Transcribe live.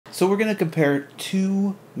So we're going to compare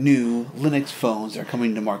two new Linux phones that are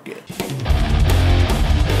coming to market.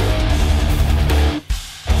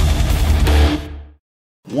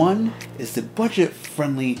 One is the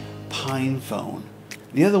budget-friendly Pinephone.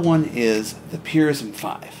 The other one is the Pinephone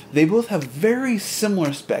 5. They both have very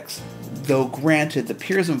similar specs, though granted the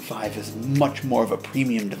Pinephone 5 is much more of a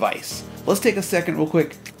premium device. Let's take a second real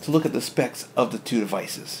quick to look at the specs of the two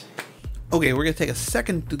devices. Okay, we're going to take a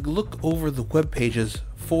second to look over the web pages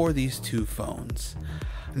for these two phones.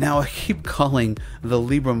 Now I keep calling the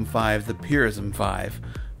Librem 5 the Pinephone 5,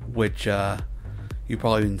 which you've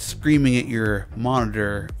probably been screaming at your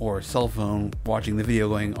monitor or cell phone watching the video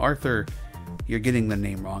going, Arthur, you're getting the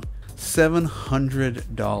name wrong.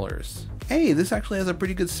 $700. Hey, this actually has a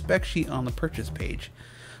pretty good spec sheet on the purchase page.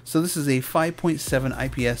 So this is a 5.7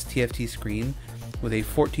 IPS TFT screen with a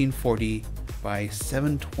 1440 by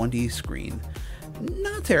 720 screen.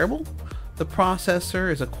 Not terrible. The processor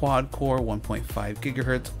is a quad-core 1.5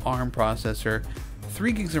 GHz ARM processor,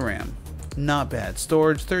 3 gigs of RAM. Not bad.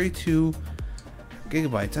 Storage 32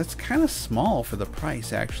 gigabytes. That's kind of small for the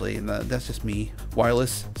price, actually. That's just me.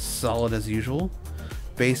 Wireless, solid as usual.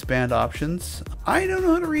 Baseband options. I don't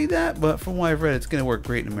know how to read that, but from what I've read, it's going to work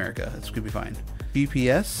great in America. It's going to be fine.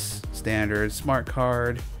 GPS, standard, smart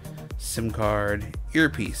card, SIM card,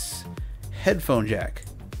 earpiece, headphone jack.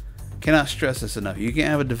 Cannot stress this enough. You can't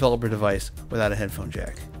have a developer device without a headphone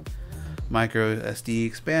jack. Micro SD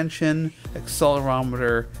expansion,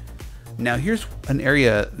 accelerometer. Now here's an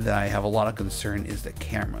area that I have a lot of concern is the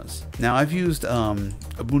cameras. Now I've used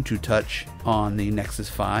Ubuntu Touch on the Nexus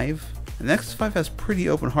 5. The Nexus 5 has pretty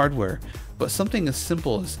open hardware, but something as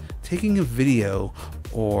simple as taking a video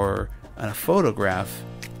or a photograph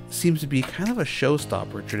seems to be kind of a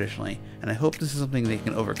showstopper traditionally, and I hope this is something they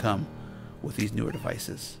can overcome with these newer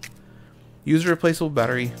devices. User replaceable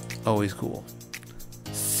battery, always cool.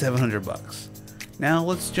 $700. Now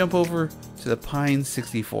let's jump over to the Pine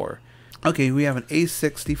 64. Okay, we have an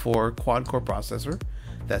A64 quad-core processor.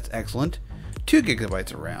 That's excellent. 2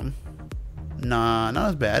 gigabytes of RAM. Not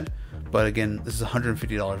as bad, but again, this is a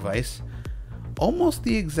 $150 device. Almost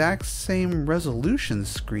the exact same resolution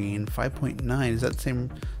screen, 5.9. Is that the same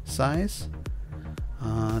size?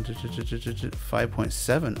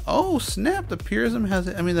 5.7. Oh snap! The Pinephone has,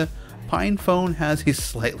 the Pinephone has a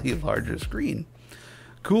slightly larger screen.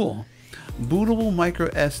 Cool. Bootable micro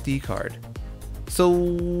SD card. So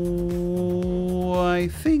I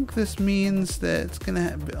think this means that it's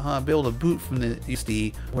gonna be able to boot from the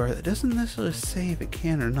SD, where it doesn't necessarily say if it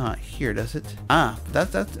can or not. Here, does it?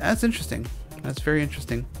 That's interesting. That's very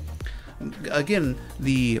interesting. Again,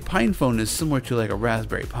 the Pinephone is similar to like a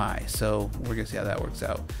Raspberry Pi, so we're gonna see how that works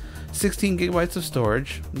out. 16 gigabytes of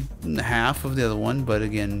storage, half of the other one, but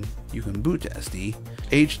again, you can boot to SD.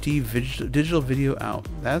 HD digital video out.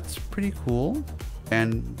 That's pretty cool.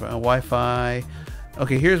 And Wi-Fi.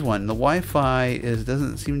 Okay, here's one. The Wi-Fi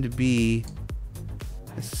doesn't seem to be.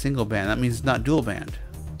 It's a single band. That means it's not dual band,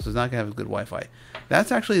 so it's not gonna have good Wi-Fi.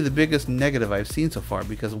 That's actually the biggest negative I've seen so far,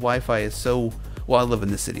 because Wi-Fi is so. Well, I live in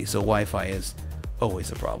the city, so Wi-Fi is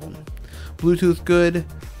always a problem. Bluetooth good,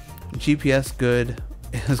 GPS good.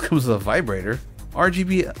 It comes with a vibrator.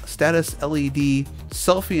 RGB status LED,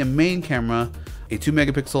 selfie and main camera, a 2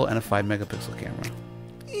 megapixel and a 5 megapixel camera.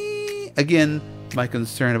 Again, my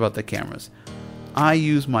concern about the cameras. I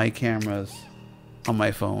use my cameras on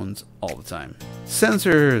my phones all the time.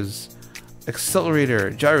 Sensors, accelerator,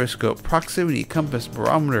 gyroscope, proximity, compass,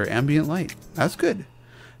 barometer, ambient light. That's good.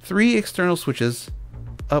 3 external switches,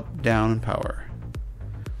 up, down, and power.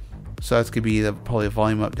 So that's going to be probably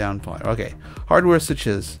volume up, down, power. Okay. Hardware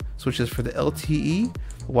switches for the LTE,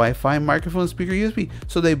 Wi-Fi, microphone, speaker, USB.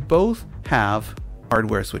 So they both have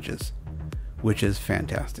hardware switches, which is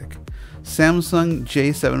fantastic. Samsung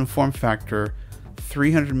J7 form factor,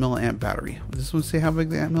 300 milliamp battery. Does this one say how big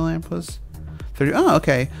the milliamp was? 30. Oh,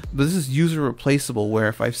 okay. But this is user replaceable, where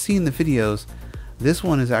if I've seen the videos, this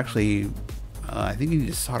one is actually, I think you need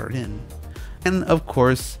to solder it in. And of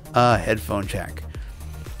course, a headphone jack.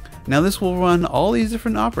 Now this will run all these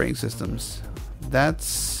different operating systems. That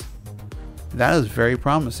is very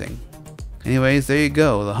promising. Anyways, there you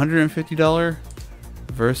go. The $150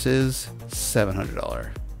 versus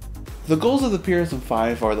 $700. The goals of the Pinephone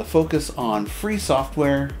 5 are the focus on free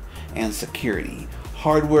software and security,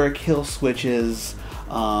 hardware kill switches,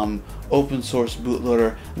 open source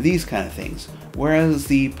bootloader, these kind of things. Whereas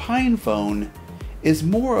the Pinephone is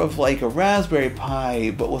more of like a Raspberry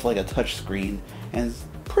Pi, but with like a touch screen and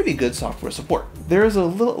pretty good software support. There is a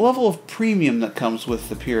level of premium that comes with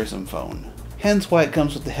the Pinephone phone, hence why it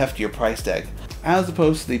comes with the heftier price tag. as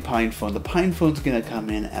opposed to the Pinephone. The Pinephone's gonna come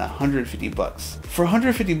in at $150. For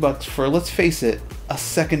 $150, for, let's face it, a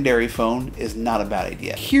secondary phone is not a bad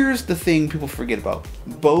idea. Here's the thing people forget about.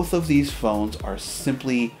 Both of these phones are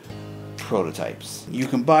simply prototypes. You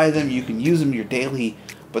can buy them, you can use them your daily,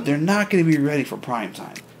 but they're not going to be ready for prime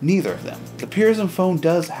time. Neither of them. The Pinephone phone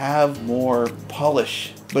does have more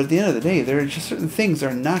polish, but at the end of the day, there are just certain things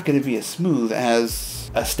that are not going to be as smooth as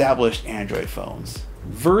established Android phones.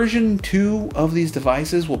 Version 2 of these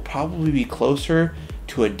devices will probably be closer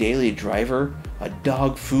to a daily driver, a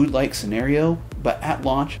dog food-like scenario, but at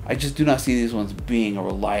launch, I just do not see these ones being a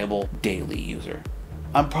reliable daily user.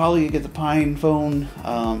 I'm probably going to get the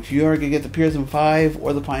Pinephone. If you are going to get the Pinephone 5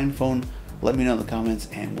 or the Pinephone, let me know in the comments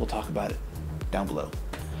and we'll talk about it down below.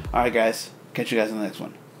 Alright guys, catch you guys in the next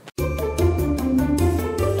one.